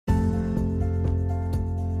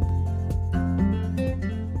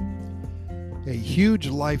Huge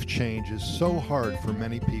life change is so hard for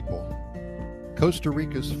many people. Costa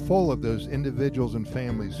Rica is full of those individuals and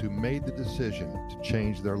families who made the decision to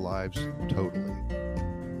change their lives totally.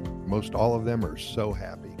 Most all of them are so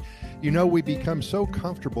happy. You know, we become so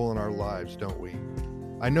comfortable in our lives, don't we?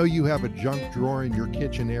 I know you have a junk drawer in your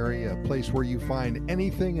kitchen area, a place where you find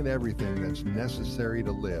anything and everything that's necessary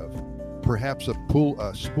to live. Perhaps a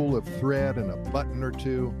spool of thread and a button or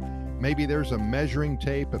two. Maybe there's a measuring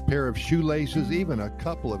tape, a pair of shoelaces, even a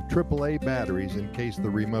couple of AAA batteries in case the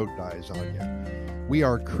remote dies on you. We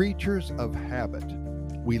are creatures of habit.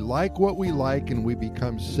 We like what we like and we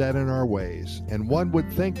become set in our ways. And one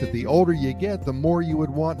would think that the older you get, the more you would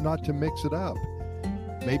want not to mix it up.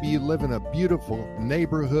 Maybe you live in a beautiful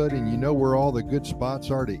neighborhood and you know where all the good spots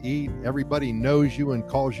are to eat. Everybody knows you and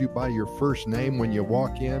calls you by your first name when you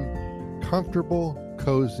walk in. Comfortable,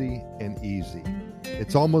 cozy, and easy.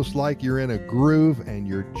 It's almost like you're in a groove and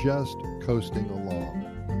you're just coasting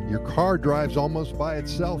along. Your car drives almost by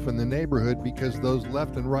itself in the neighborhood because those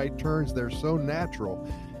left and right turns, they're so natural.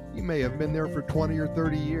 You may have been there for 20 or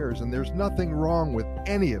 30 years and there's nothing wrong with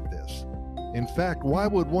any of this. In fact, why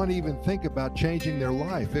would one even think about changing their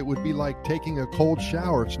life? It would be like taking a cold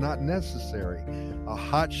shower. It's not necessary. A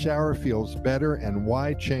hot shower feels better, and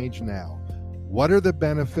why change now? What are the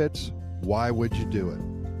benefits? Why would you do it?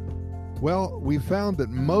 Well, we found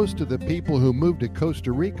that most of the people who moved to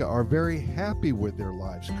Costa Rica are very happy with their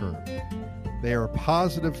lives currently. They are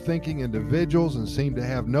positive thinking individuals and seem to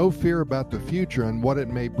have no fear about the future and what it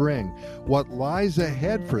may bring. What lies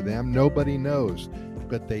ahead for them, nobody knows,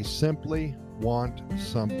 but they simply want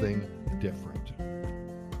something different.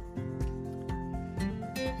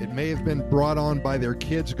 It may have been brought on by their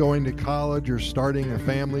kids going to college or starting a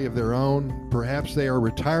family of their own. Perhaps they are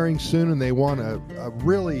retiring soon and they want a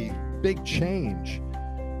really big change.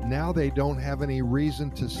 Now they don't have any reason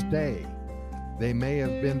to stay. They may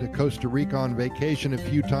have been to Costa Rica on vacation a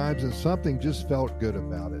few times and something just felt good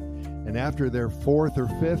about it. And after their 4th or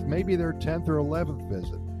 5th, maybe their 10th or 11th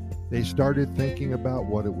visit, they started thinking about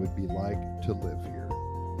what it would be like to live here.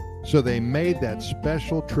 So they made that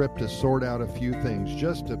special trip to sort out a few things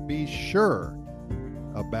just to be sure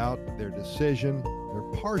about their decision,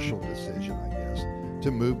 their partial decision, I guess, to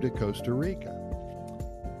move to Costa Rica.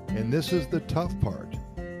 And this is the tough part.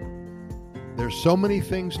 There's so many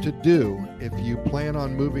things to do if you plan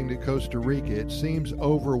on moving to Costa Rica. It seems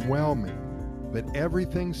overwhelming, but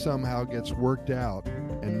everything somehow gets worked out.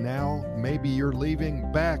 And now maybe you're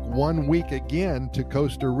leaving back 1 week again to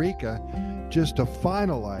Costa Rica just to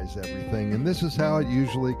finalize everything. And this is how it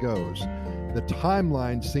usually goes. The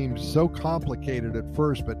timeline seems so complicated at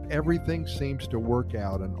first, but everything seems to work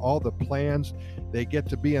out, and all the plans, they get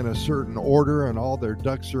to be in a certain order and all their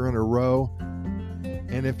ducks are in a row.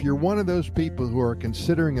 And if you're one of those people who are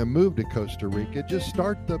considering a move to Costa Rica, just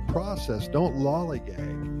start the process. Don't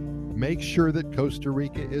lollygag. Make sure that Costa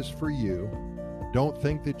Rica is for you. Don't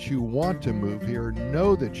think that you want to move here.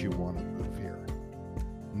 Know that you want to move here.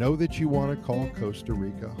 Know that you want to call Costa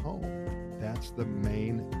Rica home. That's the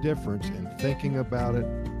main difference in thinking about it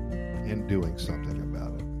and doing something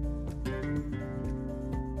about it.